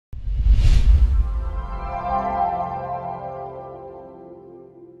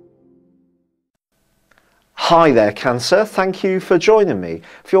Hi there, Cancer. Thank you for joining me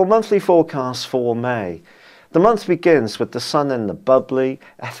for your monthly forecast for May. The month begins with the Sun in the bubbly,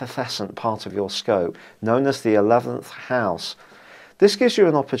 effervescent part of your scope, known as the 11th house. This gives you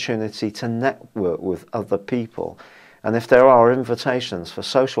an opportunity to network with other people, and if there are invitations for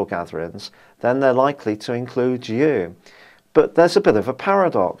social gatherings, then they're likely to include you. But there's a bit of a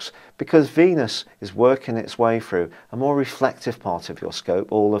paradox, because Venus is working its way through a more reflective part of your scope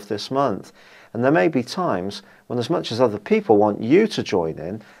all of this month. And there may be times when, as much as other people want you to join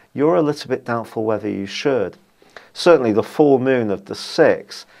in, you're a little bit doubtful whether you should. Certainly the full moon of the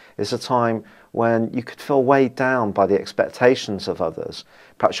 6th is a time when you could feel weighed down by the expectations of others.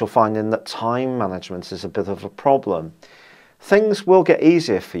 Perhaps you're finding that time management is a bit of a problem. Things will get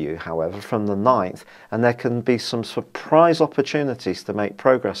easier for you, however, from the 9th, and there can be some surprise opportunities to make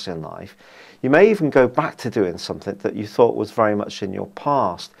progress in life. You may even go back to doing something that you thought was very much in your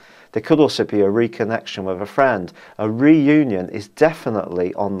past. There could also be a reconnection with a friend. A reunion is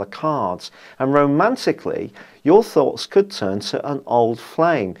definitely on the cards. And romantically, your thoughts could turn to an old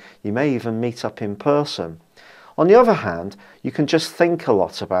flame. You may even meet up in person. On the other hand, you can just think a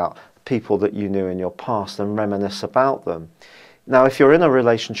lot about people that you knew in your past and reminisce about them. Now, if you're in a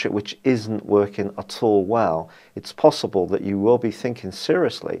relationship which isn't working at all well, it's possible that you will be thinking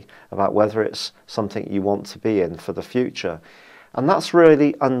seriously about whether it's something you want to be in for the future. And that's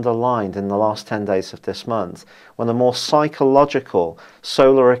really underlined in the last 10 days of this month, when a more psychological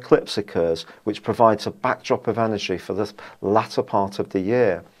solar eclipse occurs, which provides a backdrop of energy for the latter part of the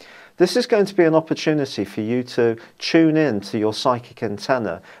year. This is going to be an opportunity for you to tune in to your psychic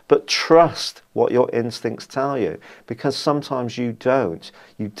antenna, but trust what your instincts tell you, because sometimes you don't.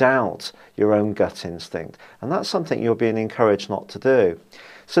 You doubt your own gut instinct, and that's something you're being encouraged not to do.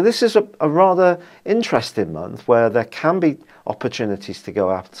 So this is a rather interesting month where there can be opportunities to go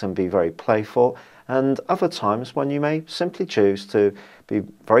out and be very playful, and other times when you may simply choose to be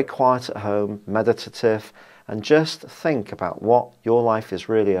very quiet at home, meditative, and just think about what your life is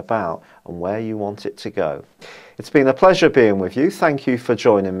really about and where you want it to go. It's been a pleasure being with you. Thank you for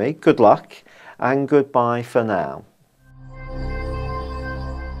joining me. Good luck and goodbye for now.